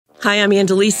Hi, I'm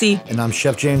Delisi. And I'm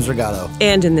Chef James Rigato.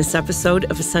 And in this episode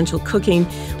of Essential Cooking,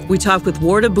 we talk with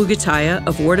Warda Bouguettaya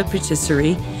of Warda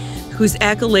Patisserie, whose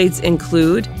accolades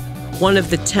include one of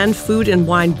the 10 food and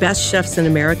wine best chefs in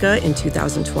America in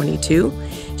 2022.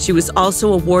 She was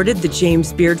also awarded the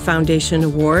James Beard Foundation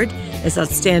Award as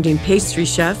Outstanding Pastry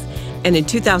Chef. And in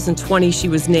 2020, she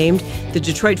was named the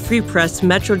Detroit Free Press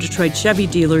Metro Detroit Chevy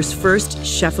Dealer's first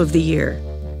Chef of the Year.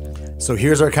 So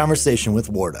here's our conversation with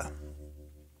Warda.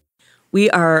 We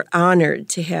are honored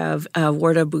to have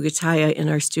Warda Bouguettaya in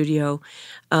our studio,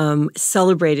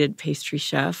 celebrated pastry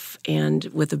chef, and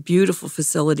with a beautiful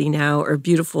facility now, or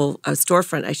beautiful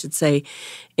storefront, I should say,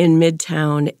 in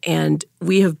Midtown. And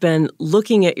we have been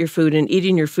looking at your food and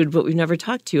eating your food, but we've never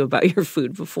talked to you about your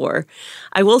food before.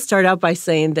 I will start out by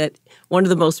saying that one of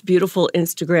the most beautiful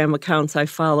Instagram accounts I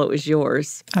follow is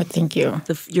yours. Oh, thank you.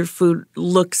 Your food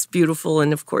looks beautiful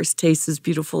and, of course, tastes is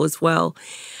beautiful as well.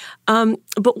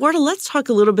 But Warda, let's talk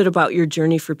a little bit about your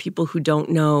journey for people who don't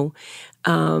know.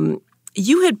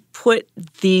 You had put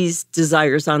these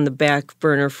desires on the back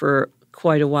burner for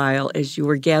quite a while as you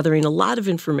were gathering a lot of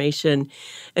information,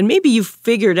 and maybe you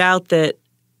figured out that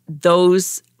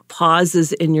those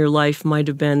pauses in your life might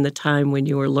have been the time when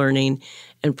you were learning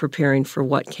and preparing for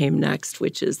what came next,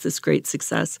 which is this great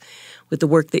success with the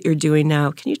work that you're doing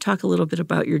now. Can you talk a little bit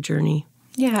about your journey?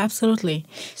 Yeah, absolutely.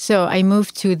 So I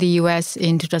moved to the U.S.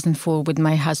 in 2004 with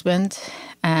my husband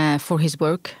for his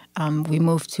work. We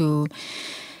moved to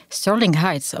Sterling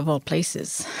Heights, of all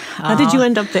places. How did you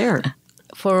end up there?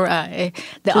 For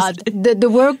the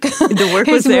work. The work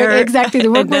was there. Exactly,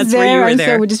 the work was there. And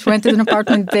there. so we just rented an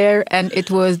apartment there, and it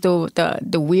was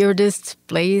the weirdest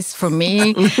place for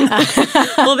me.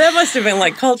 Well, that must have been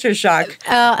like culture shock.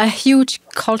 A huge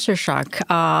culture shock.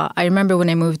 I remember when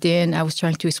I moved in, I was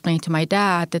trying to explain to my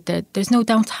dad that there's no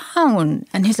downtown.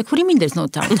 And he's like, what do you mean there's no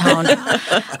downtown?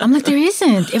 I'm like, there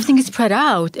isn't. Everything is spread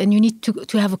out, and you need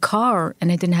to have a car.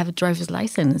 And I didn't have a driver's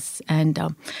license. And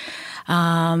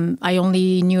I only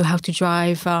knew how to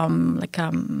drive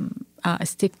a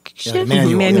stick shift.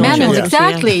 Manual,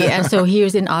 exactly. And so he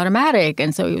was in automatic.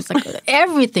 And so it was like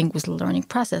everything was a learning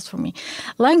process for me.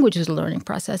 Language was a learning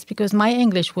process because my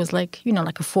English was like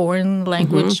a foreign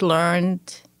language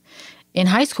learned in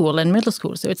high school and middle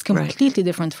school. So it's completely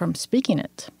different from speaking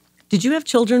it. Did you have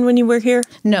children when you were here?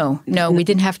 No, we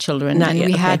didn't have children. Not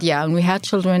yet, we had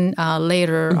children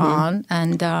later on,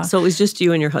 and so it was just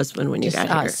you and your husband when you got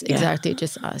here. Just us, exactly,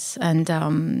 just us,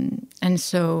 and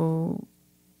so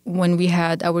when we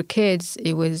had our kids,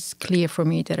 it was clear for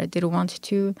me that I didn't want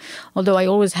to. Although I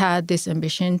always had this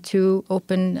ambition to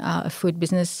open a food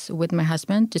business with my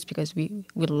husband, just because we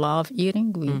love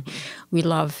eating, we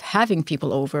love having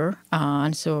people over,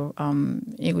 and so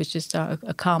it was just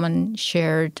a common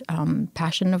shared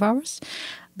passion of ours.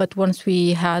 But once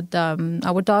we had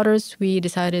our daughters, we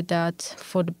decided that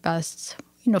for the best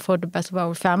of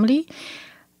our family,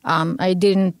 I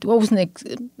wasn't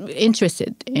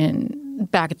interested in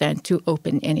back then to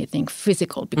open anything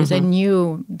physical because I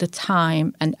knew the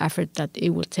time and effort that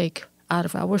it would take out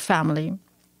of our family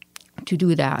to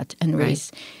do that and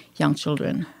raise young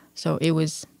children. So it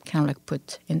was kind of like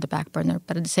put in the back burner,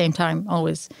 but at the same time,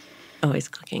 always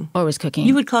cooking. Always cooking.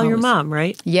 You would call your mom,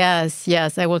 right? Yes.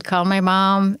 I would call my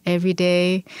mom every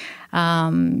day,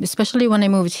 especially when I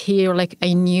moved here. Like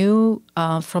I knew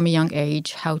from a young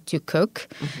age how to cook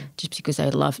just because I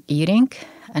love eating.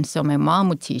 And so my mom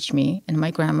would teach me, and my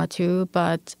grandma too.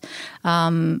 But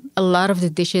a lot of the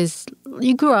dishes,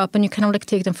 you grew up and you kind of like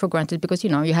take them for granted because,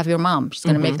 you have your mom. She's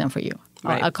going to make them for you.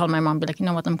 Right. I'll call my mom and be like, you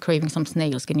know what, I'm craving some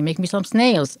snails. Can you make me some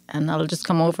snails? And I'll just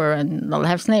come over and I'll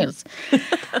have snails.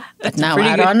 But now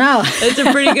I don't know. It's a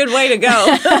pretty good way to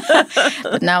go.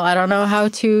 But now I don't know how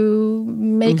to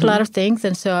make a lot of things.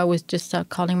 And so I was just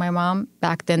calling my mom.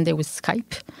 Back then there was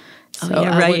Skype. So you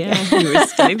were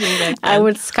Skyping back then. I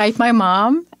would Skype my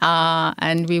mom,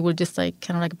 and we would just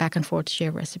kind of back and forth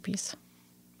share recipes.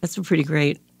 That's a pretty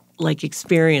great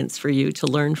experience for you to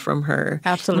learn from her.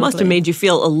 Absolutely. It must have made you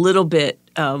feel a little bit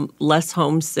less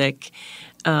homesick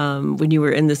when you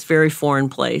were in this very foreign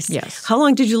place. Yes. How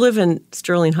long did you live in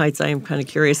Sterling Heights? I am kind of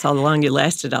curious how long you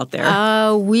lasted out there.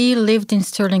 We lived in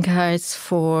Sterling Heights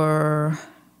for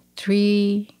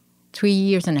three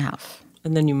years and a half.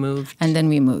 And then you moved? And then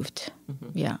we moved,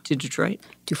 To Detroit?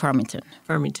 To Farmington.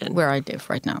 Where I live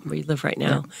right now. Where you live right now.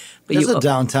 Yeah. But there's a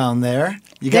downtown there.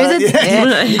 I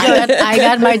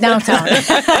got my downtown.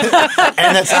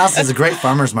 And that house is a great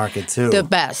farmer's market, too. The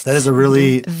best. That is a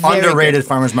really underrated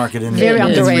farmer's market in Metro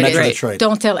Detroit.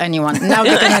 Don't tell anyone. Now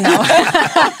they're going to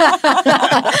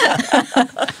know.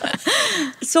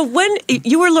 So when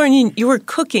you were learning, you were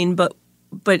cooking, but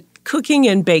cooking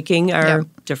and baking are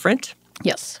different.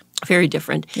 Yes. Very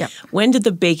different. Yeah. When did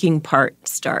the baking part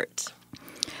start?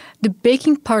 The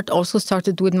baking part also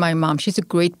started with my mom. She's a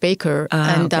great baker.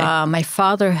 And my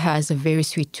father has a very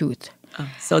sweet tooth.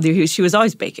 So she was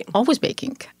always baking. Always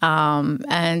baking.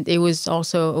 And it was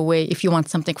also a way, if you want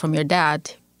something from your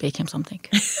dad, bake him something.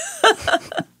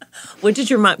 What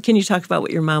did your mom, can you talk about what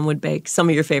your mom would bake? Some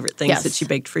of your favorite things that she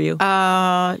baked for you?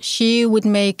 She would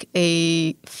make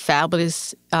a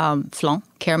fabulous flan,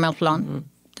 caramel flan. Mm-hmm.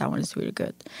 That one is really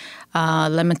good.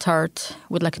 Lemon tart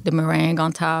with like the meringue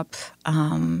on top.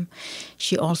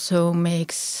 She also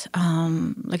makes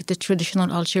like the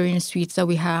traditional Algerian sweets that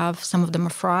we have. Some of them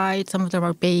are fried, some of them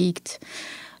are baked.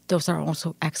 Those are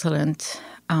also excellent.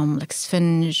 Like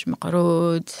sphinge,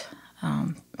 macaroon,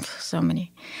 so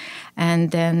many.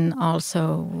 And then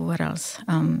also, what else?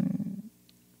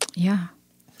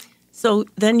 So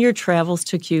then your travels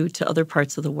took you to other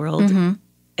parts of the world,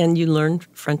 and you learned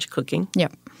French cooking.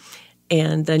 Yep.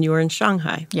 And then you were in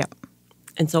Shanghai. Yep.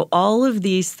 And so all of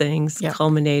these things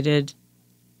culminated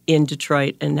in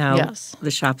Detroit and now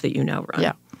the shop that you now run.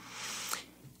 Yeah.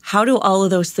 How do all of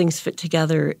those things fit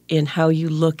together in how you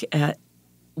look at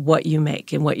what you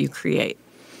make and what you create?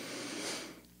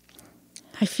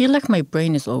 I feel like my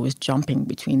brain is always jumping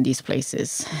between these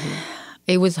places. Mm-hmm.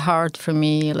 It was hard for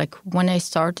me, like when I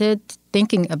started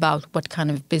thinking about what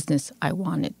kind of business I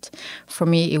wanted. For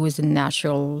me, it was a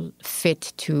natural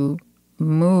fit to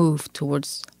move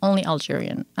towards only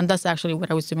Algerian. And that's actually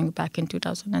what I was doing back in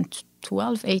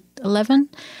 2012, 11.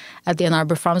 At the Ann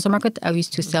Arbor Farmers Market, I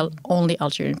used to sell only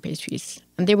Algerian pastries.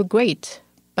 And they were great,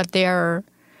 but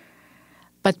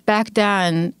But back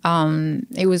then,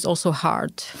 it was also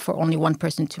hard for only one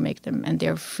person to make them. And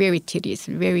they're very tedious,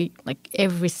 very, like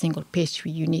every single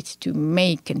pastry you need to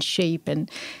make and shape. And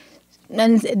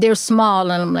they're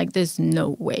small, and I'm like, there's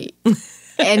no way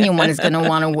anyone is going to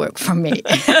want to work for me.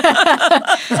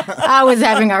 I was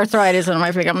having arthritis on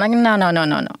my finger. I'm like,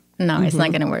 no, it's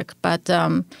not going to work. But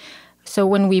so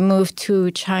when we moved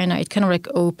to China, it kind of like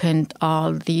opened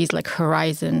all these like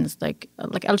horizons. Like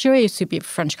Algeria used to be a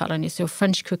French colony, so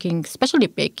French cooking, especially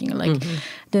baking, like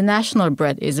the national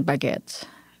bread is baguette.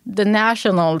 The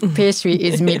national pastry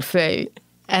is millefeuille.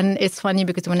 And it's funny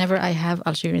because whenever I have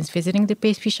Algerians visiting the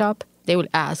pastry shop, they will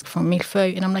ask for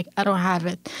millefeuille, and I'm like, I don't have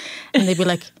it. And they'd be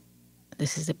like,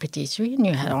 this is a patisserie, and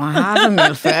you don't have a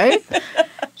millefeuille.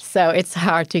 So it's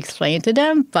hard to explain to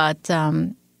them, but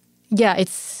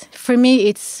for me,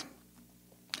 it's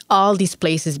all these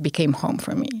places became home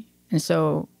for me. And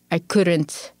so I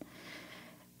couldn't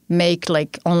make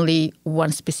like only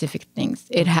one specific thing.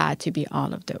 It had to be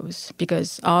all of those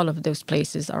because all of those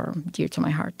places are dear to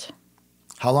my heart.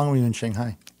 How long were you in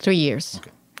Shanghai? 3 years.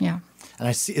 Okay. Yeah. And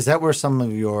I see, is that where some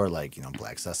of your like,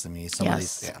 Black Sesame, some of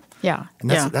these, Yeah. And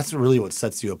that's really what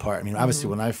sets you apart. I mean, obviously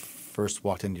when I first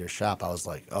walked into your shop, I was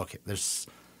like, okay, there's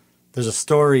a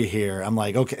story here. I'm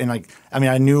like, okay. And like, I mean,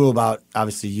 I knew about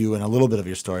obviously you and a little bit of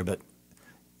your story, but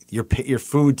your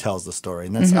food tells the story.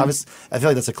 And that's obviously, I feel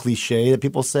like that's a cliche that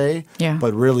people say,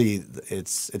 but really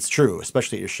it's true,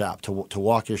 especially at your shop, to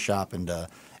walk your shop and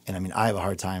I mean, I have a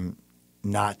hard time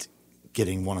not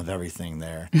getting one of everything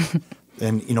there.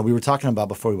 And, we were talking about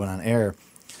before we went on air,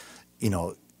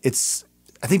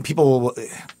 I think people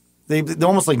They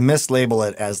almost like mislabel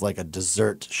it as like a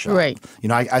dessert shop. Right.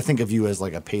 I think of you as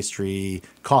like a pastry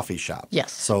coffee shop.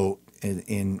 Yes. So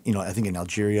in I think in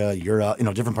Algeria, Europe,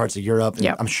 different parts of Europe, and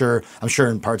yep. I'm sure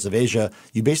in parts of Asia,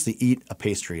 you basically eat a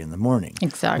pastry in the morning.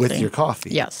 Exactly. With your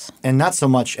coffee. Yes. And not so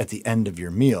much at the end of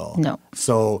your meal. No.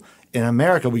 So in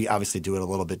America, we obviously do it a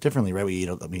little bit differently, right? We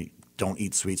don't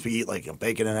eat sweets. We eat like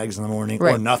bacon and eggs in the morning,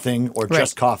 right. or nothing, or right.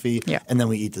 just coffee, yeah. and then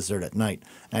we eat dessert at night.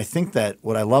 And I think that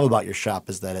what I love about your shop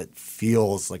is that it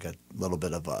feels like a little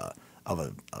bit of a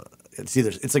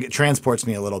it's like it transports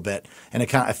me a little bit, and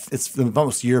it's the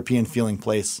most European feeling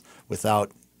place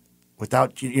without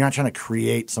you're not trying to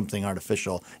create something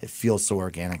artificial. It feels so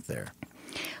organic there.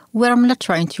 Well, I'm not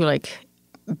trying to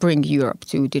bring Europe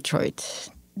to Detroit.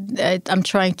 I'm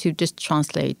trying to just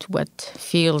translate what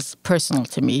feels personal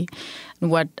to me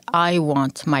and what I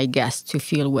want my guests to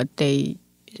feel when they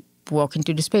walk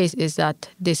into the space is that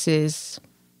this is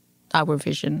our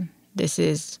vision. This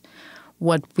is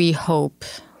what we hope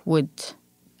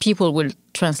people will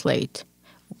translate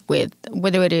with,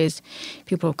 whether it is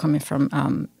people coming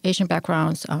from Asian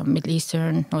backgrounds, Middle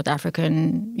Eastern, North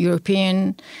African,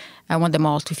 European. I want them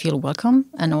all to feel welcome,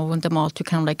 and I want them all to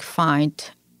kind of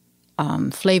find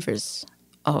flavors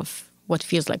of what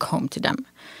feels like home to them.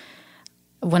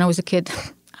 When I was a kid,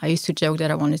 I used to joke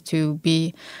that I wanted to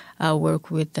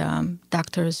work with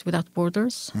Doctors Without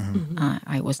Borders. Mm-hmm.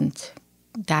 I wasn't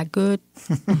that good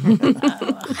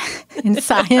in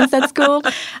science at school.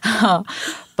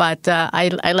 But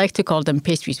I like to call them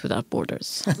pastries without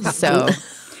borders. So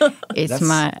it's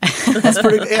that's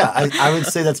pretty. Yeah, I would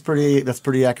say that's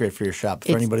pretty accurate for your shop.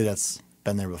 For anybody that's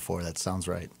been there before, that sounds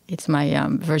right. It's my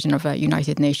version of a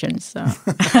United Nations. So.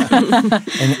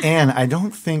 And Anne, I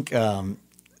don't think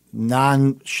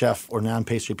non-chef or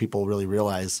non-pastry people really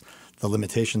realize the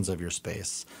limitations of your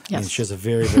space. Yes. I mean, she has a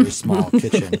very, very small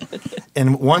kitchen.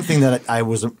 And one thing that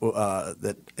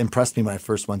that impressed me when I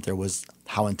first went there was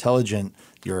how intelligent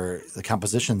the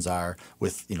compositions are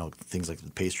with, things like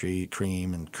the pastry,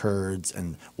 cream, and curds,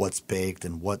 and what's baked,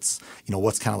 and what's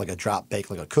kind of like a drop bake,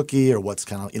 like a cookie, or what's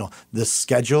kind of, the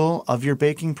schedule of your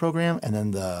baking program, and then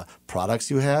the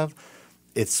products you have.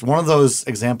 It's one of those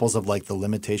examples of like the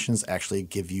limitations actually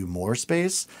give you more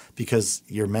space because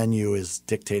your menu is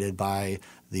dictated by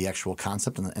the actual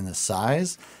concept and the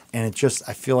size. And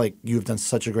I feel like you've done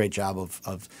such a great job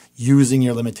of using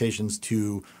your limitations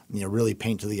to, really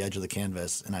paint to the edge of the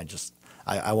canvas. And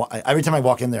every time I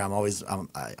walk in there,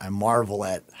 I marvel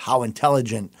at how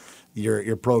intelligent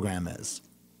your program is.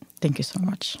 Thank you so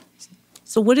much.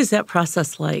 So what is that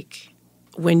process like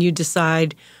when you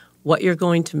decide what you're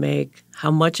going to make,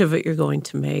 how much of it you're going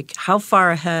to make? How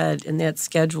far ahead in that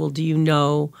schedule do you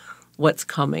know what's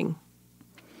coming?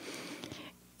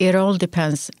 It all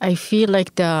depends. I feel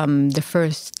like the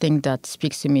first thing that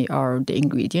speaks to me are the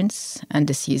ingredients and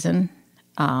the season.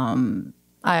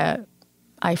 I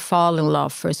fall in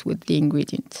love first with the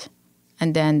ingredient,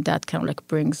 and then that kind of like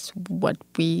brings what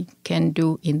we can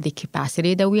do in the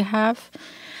capacity that we have.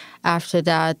 After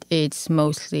that, it's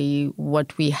mostly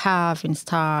what we have in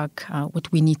stock,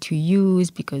 what we need to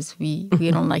use because we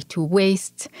don't like to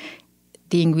waste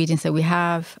the ingredients that we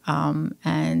have,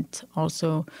 and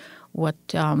also what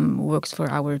works for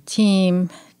our team.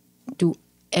 Do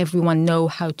everyone know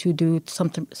how to do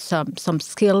some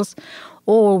skills,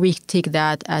 or we take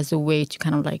that as a way to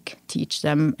kind of like teach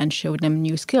them and show them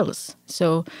new skills.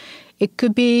 So it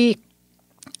could be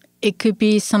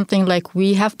something like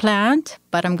we have planned,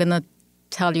 but I'm going to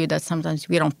tell you that sometimes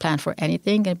we don't plan for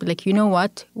anything and be like, you know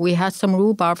what? We had some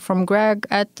rhubarb from Greg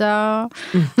at from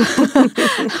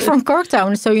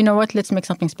Corktown. So you know what? Let's make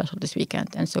something special this weekend.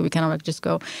 And so we kind of like just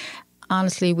go,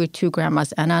 honestly, with two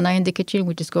grandmas and Anna in the kitchen,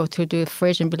 we just go to the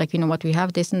fridge and be like, you know what? We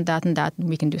have this and that, and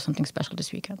we can do something special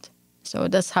this weekend. So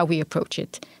that's how we approach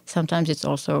it. Sometimes it's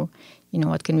also, you know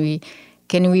what? Can we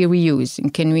reuse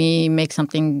and can we make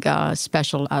something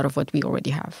special out of what we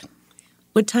already have?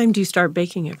 What time do you start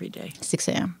baking every day? 6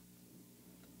 a.m.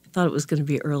 I thought it was going to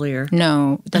be earlier.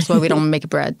 No, that's why we don't make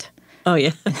bread. Oh,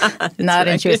 yeah. Not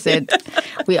interested.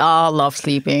 We all love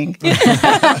sleeping.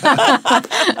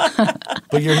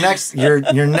 But your next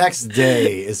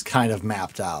day is kind of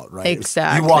mapped out, right?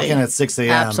 Exactly. You walk in at 6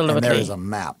 a.m. Absolutely. and there is a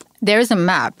map. There is a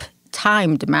map.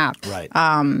 Timed map. Right.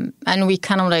 And we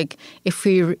kind of like, if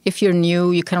you're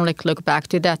new, you kind of like look back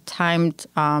to that timed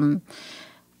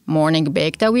morning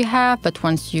bake that we have. But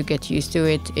once you get used to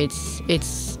it,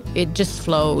 it just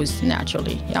flows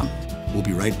naturally. Yeah. We'll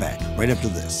be right back, right after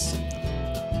this.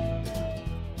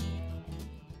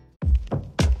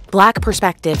 Black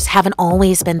perspectives haven't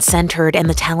always been centered in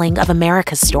the telling of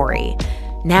America's story.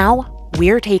 Now,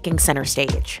 we're taking center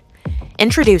stage.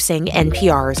 Introducing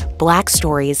NPR's Black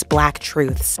Stories, Black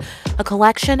Truths, a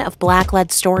collection of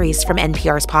Black-led stories from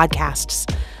NPR's podcasts.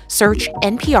 Search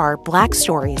NPR Black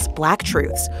Stories, Black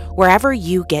Truths wherever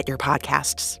you get your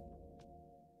podcasts.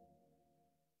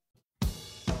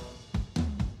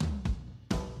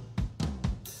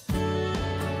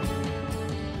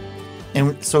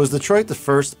 And so is Detroit the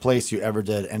first place you ever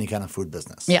did any kind of food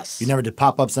business? Yes. You never did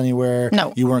pop-ups anywhere?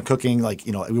 No. You weren't cooking,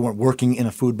 we weren't working in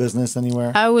a food business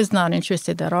anywhere? I was not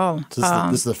interested at all. So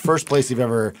this is the first place you've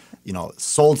ever,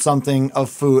 sold something of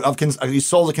food, you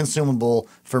sold a consumable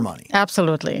for money?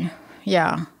 Absolutely.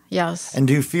 Yeah. Yes. And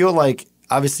do you feel like,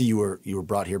 obviously you were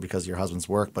brought here because of your husband's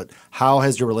work, but how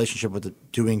has your relationship with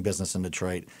doing business in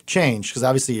Detroit changed? Because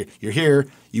obviously you're here,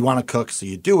 you want to cook, so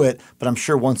you do it, but I'm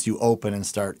sure once you open and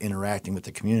start interacting with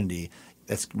the community,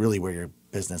 that's really where your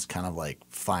business kind of like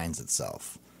finds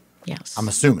itself. Yes. I'm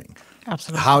assuming.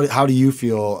 Absolutely. How do you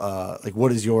feel,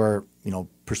 what is your,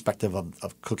 perspective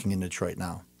of cooking in Detroit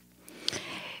now?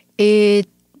 It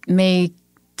made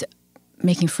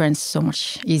making friends so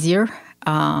much easier.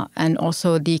 And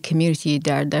also the community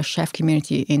there, the chef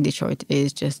community in Detroit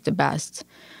is just the best.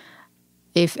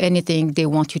 If anything, they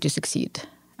want you to succeed.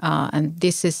 And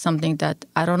this is something that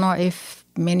I don't know if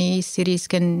many cities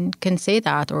can say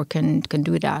that or can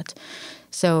do that.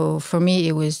 So for me,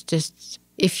 it was just,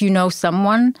 if you know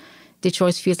someone,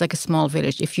 Detroit feels like a small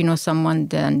village. If you know someone,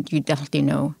 then you definitely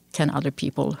know 10 other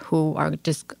people who are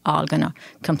just all going to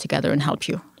come together and help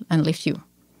you and lift you.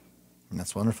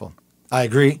 That's wonderful. I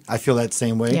agree. I feel that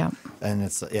same way. Yeah. And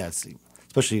it's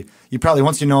especially, you probably,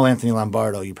 once you know Anthony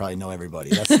Lombardo, you probably know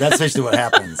everybody. That's basically what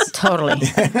happens. Totally.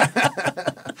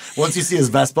 Once you see his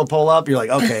Vespa pull up, you're like,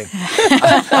 okay,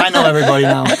 I know everybody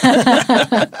now.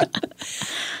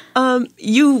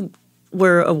 You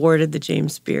were awarded the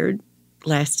James Beard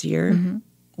last year. Mm-hmm.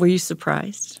 Were you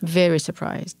surprised? Very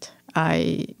surprised.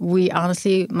 We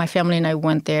honestly, my family and I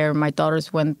went there. My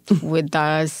daughters went with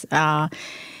us.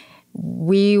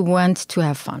 We went to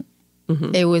have fun.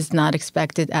 Mm-hmm. It was not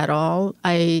expected at all.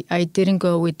 I didn't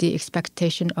go with the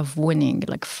expectation of winning.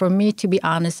 Like, for me, to be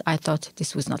honest, I thought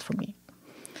this was not for me.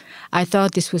 I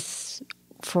thought this was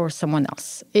for someone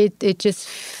else. It just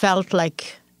felt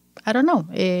like, I don't know.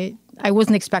 I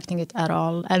wasn't expecting it at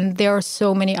all. And there are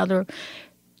so many other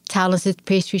talented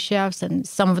pastry chefs, and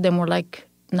some of them were like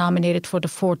nominated for the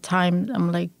 4th time.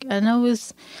 I'm like, and I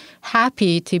was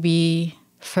happy to be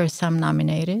first time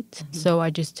nominated. Mm-hmm. So I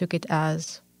just took it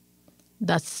as,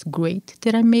 that's great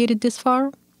that I made it this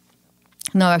far.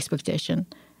 No expectation.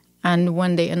 And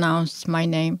when they announced my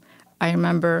name, I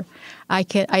remember, I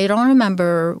don't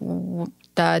remember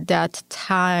that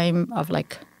time of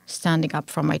like standing up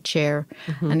from my chair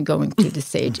and going to the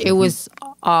stage. It was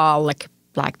all like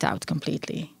blacked out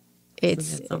completely.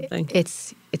 It's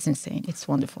insane. It's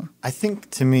wonderful. I think,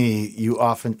 to me, you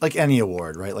often, like any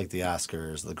award, right? Like the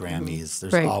Oscars, the Grammys,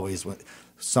 there's always, when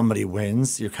somebody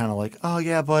wins, you're kind of like, oh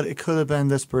yeah, but it could have been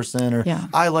this person, or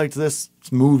I liked this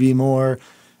movie more.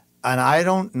 And I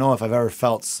don't know if I've ever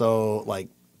felt so like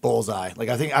bullseye. Like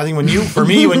I think when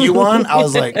you won, I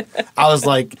was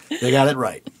like, they got it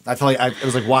right. I felt like it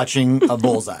was like watching a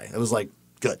bullseye. It was like,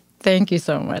 good. Thank you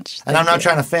so much. And I'm not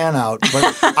trying to fan out,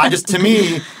 but to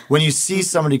me, when you see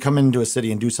somebody come into a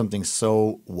city and do something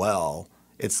so well,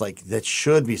 it's like, that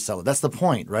should be celebrated. That's the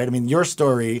point, right? I mean, your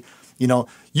story,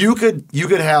 you could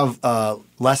have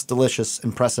less delicious,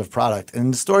 impressive product,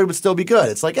 and the story would still be good.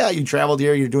 It's like, yeah, you traveled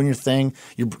here, you're doing your thing,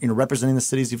 you're representing the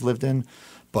cities you've lived in,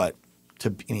 but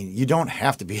you don't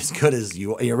have to be as good as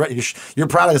your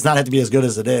product does not have to be as good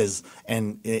as it is,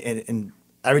 and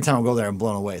every time I go there, I'm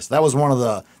blown away. So that was one of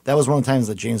the times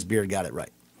that James Beard got it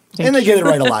right. And they get it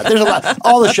right a lot. There's a lot.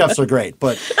 All the chefs are great,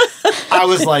 but I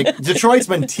was like, Detroit's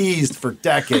been teased for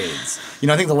decades.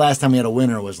 I think the last time we had a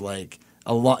winner was like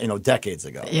a lot, decades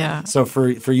ago. Yeah. So for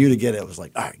you to get it was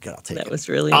like, all right, good, I'll take it. That was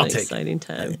really an exciting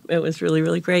time. It was really,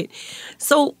 really great.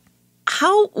 So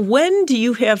when do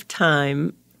you have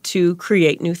time to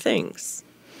create new things?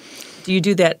 Do you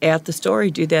do that at the store, or you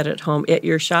do that at home, at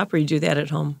your shop, or you do that at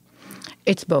home?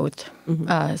 It's both.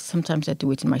 Mm-hmm. Sometimes I do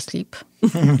it in my sleep.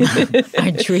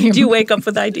 I dream. Do you wake up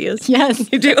with ideas?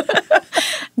 Yes. You do?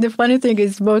 The funny thing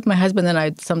is, both my husband and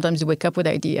I sometimes wake up with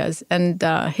ideas. And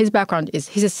his background is,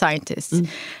 he's a scientist. Mm.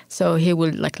 So he will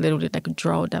literally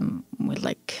draw them with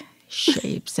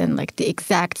shapes and the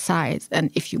exact size.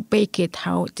 And if you bake it,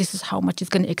 this is how much it's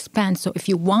going to expand. So if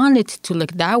you want it to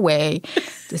look that way,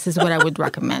 this is what I would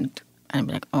recommend. And I'm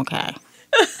like, okay.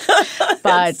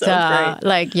 But so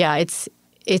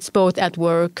it's both at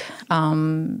work,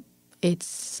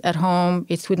 it's at home,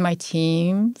 it's with my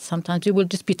team. Sometimes we will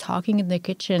just be talking in the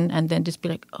kitchen and then just be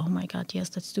like, oh my God,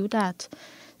 yes, let's do that.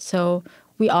 So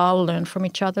we all learn from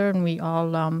each other, and we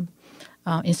all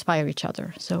inspire each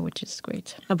other, which is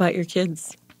great. How about your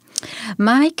kids?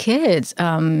 My kids,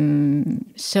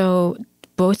 so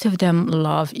both of them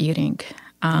love eating.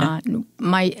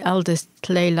 My eldest,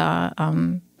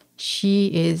 Layla, she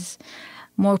is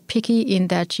more picky in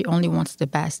that she only wants the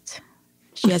best.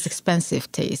 She has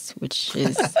expensive taste, which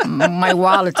is my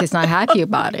wallet is not happy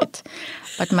about it.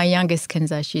 But my youngest,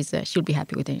 Kenza, she'll be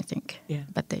happy with anything. Yeah.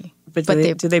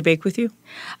 Do they bake with you?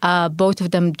 Both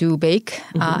of them do bake,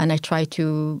 and I try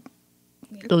to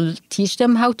teach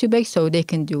them how to bake so they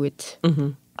can do it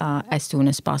as soon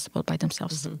as possible by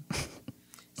themselves. Mm-hmm.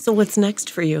 So what's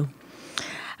next for you?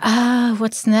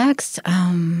 What's next?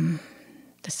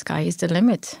 The sky is the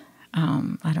limit.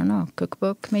 I don't know.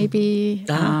 Cookbook, maybe.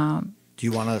 Do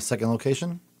you want a second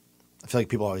location? I feel like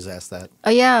people always ask that.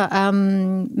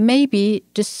 Maybe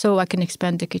just so I can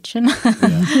expand the kitchen.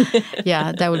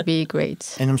 Yeah, that would be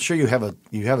great. And I'm sure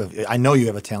I know you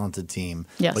have a talented team.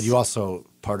 Yes. But you also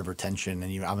part of retention,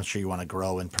 and I'm sure you want to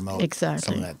grow and promote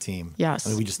some of that team. Yes. I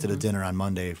mean, we just did a dinner on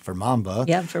Monday for Mamba.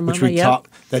 Yeah, for Mamba.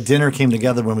 That dinner came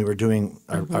together when we were doing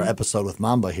our episode with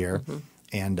Mamba here. Mm-hmm.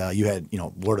 And you had,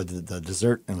 Warda the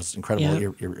dessert, and it was incredible.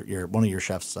 Yeah. You're one of your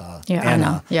chefs,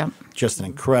 Anna. Yeah. Just an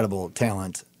incredible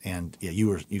talent. And yeah,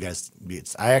 you guys.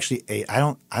 I actually ate. I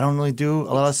don't really do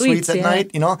a lot of sweets at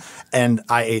night, And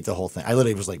I ate the whole thing. I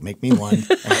literally was like, make me one,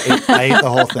 and I ate the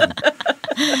whole thing.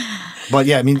 But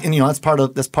yeah, I mean, and, that's part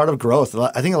of growth.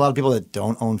 I think a lot of people that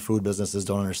don't own food businesses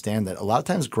don't understand that a lot of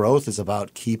times growth is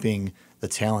about keeping the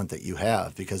talent that you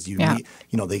have, because you need,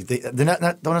 they're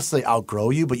not don't necessarily outgrow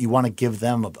you, but you want to give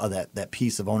them that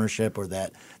piece of ownership or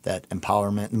that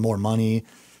empowerment and more money.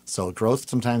 So growth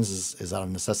sometimes is out of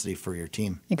necessity for your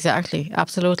team. Exactly,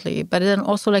 absolutely. But then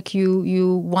also, like,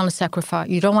 you want to sacrifice.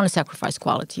 You don't want to sacrifice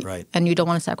quality, right? And you don't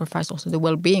want to sacrifice also the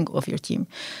well-being of your team.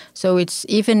 So it's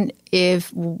even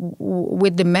if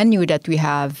with the menu that we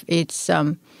have, it's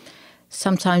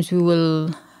sometimes we will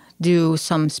do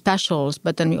some specials,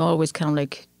 but then we always kind of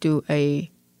like do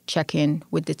a check-in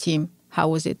with the team. How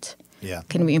was it? Yeah.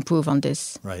 Can we improve on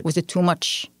this? Right. Was it too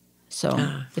much? So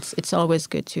it's always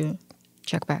good to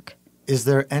check back. Is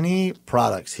there any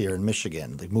products here in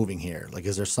Michigan, like moving here? Like,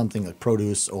 is there something like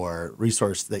produce or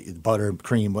resource that butter,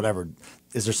 cream, whatever?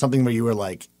 Is there something where you were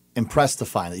like impressed to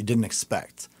find that you didn't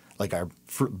expect, like our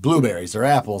blueberries or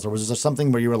apples, or was there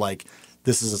something where you were like,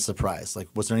 this is a surprise? Like,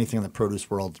 was there anything in the produce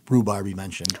world? Rhubarb, you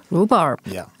mentioned. Rhubarb.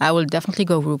 Yeah. I will definitely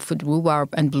go for rhubarb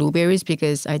and blueberries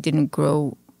because I didn't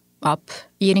grow up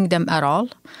eating them at all.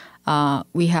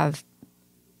 We have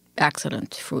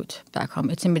excellent fruit back home.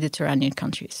 It's a Mediterranean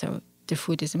country, so the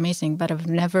food is amazing. But I've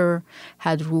never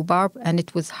had rhubarb, and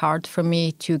it was hard for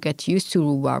me to get used to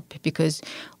rhubarb because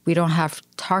we don't have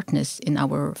tartness in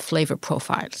our flavor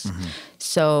profiles. Mm-hmm.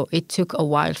 So it took a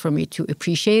while for me to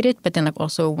appreciate it, but then I've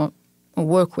also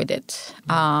work with it.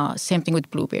 Same thing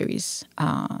with blueberries.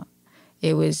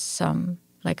 It was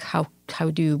like how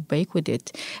do you bake with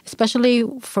it? Especially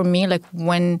for me, like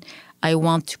when I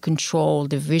want to control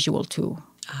the visual too.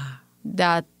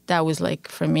 That was like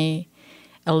for me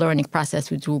a learning process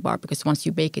with rhubarb, because once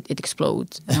you bake it, it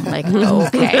explodes. And I'm like,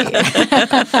 okay.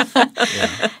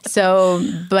 Yeah. So,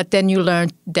 but then you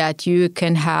learn that you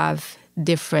can have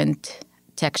different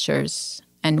textures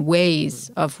and ways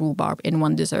of rhubarb in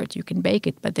one dessert. You can bake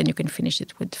it, but then you can finish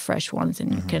it with fresh ones,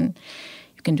 and you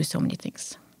can do so many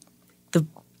things.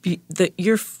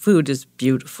 Your food is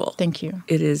beautiful. Thank you.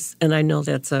 It is, and I know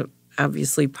that's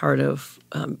obviously part of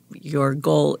your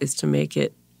goal is to make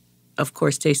it, of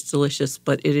course, taste delicious,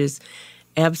 but it is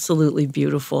absolutely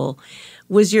beautiful.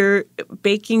 Was your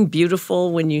baking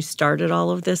beautiful when you started all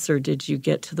of this, or did you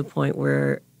get to the point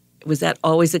where was that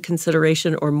always a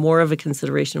consideration, or more of a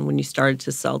consideration when you started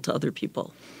to sell to other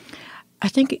people? I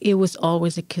think it was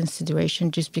always a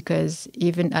consideration, just because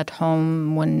even at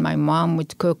home when my mom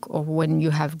would cook or when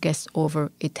you have guests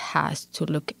over, it has to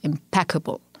look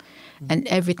impeccable. And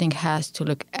everything has to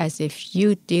look as if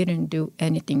you didn't do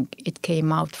anything. It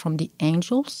came out from the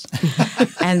angels.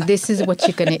 And this is what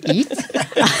you're going to eat.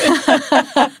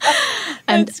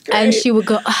 and she would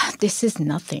go, this is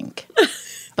nothing.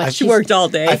 But she worked all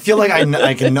day. I feel like I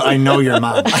know your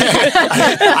mom.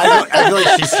 I feel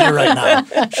like she's here right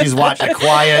now. She's watching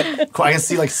quiet. I can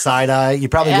see like side eye. You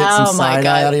probably get some side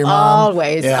eye out of your mom.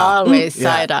 Always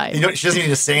side eye. She doesn't need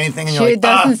to say anything. And she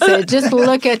doesn't say. Just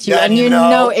look at you, and you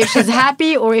know if she's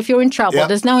happy or if you're in trouble. Yep.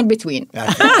 There's no in between.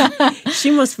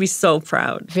 She must be so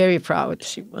proud. Very proud.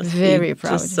 She must very be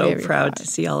proud. Just so proud to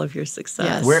see all of your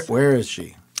success. Yes. Where is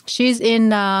she? She's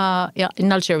in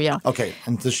Algeria. Okay,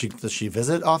 and does she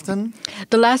visit often?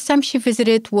 The last time she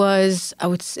visited was, I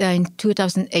would say, in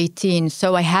 2018.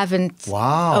 So I haven't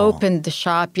opened the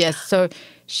shop yet. So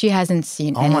she hasn't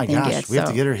seen anything yet. Oh my gosh, we have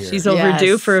to get her here. She's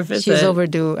overdue for a visit. She's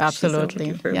overdue, absolutely.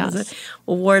 She's overdue for a visit.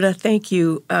 Well, Warda, thank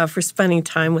you for spending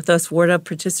time with us. Warda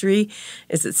Patisserie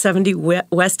is at 70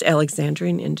 West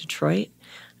Alexandrian in Detroit,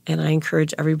 and I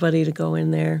encourage everybody to go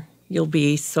in there. You'll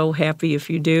be so happy if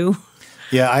you do.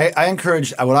 Yeah, I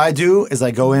encourage, what I do is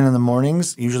I go in the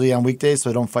mornings, usually on weekdays so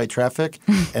I don't fight traffic,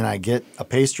 and I get a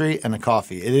pastry and a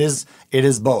coffee. It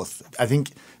is both. I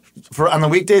think on the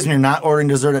weekdays when you're not ordering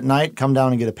dessert at night, come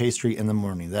down and get a pastry in the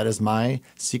morning. That is my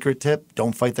secret tip.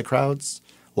 Don't fight the crowds.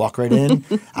 Walk right in.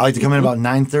 I like to come in about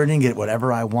 9:30 and get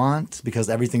whatever I want because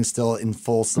everything's still in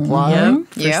full supply.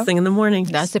 First thing in the morning.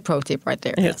 That's the pro tip right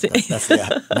there. Yeah, that's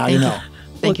now you know.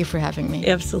 Thank you for having me.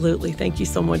 Absolutely. Thank you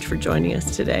so much for joining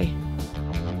us today.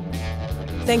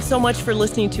 Thanks so much for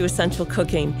listening to Essential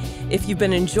Cooking. If you've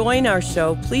been enjoying our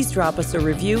show, please drop us a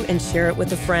review and share it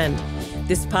with a friend.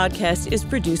 This podcast is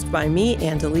produced by me,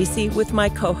 Ann Delisi, with my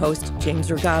co-host, James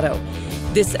Rigato.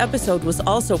 This episode was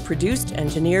also produced,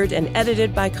 engineered, and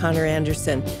edited by Connor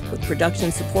Anderson, with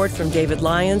production support from David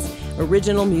Lyons,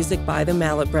 original music by the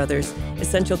Mallet Brothers.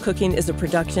 Essential Cooking is a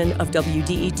production of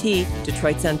WDET,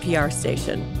 Detroit's NPR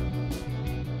station.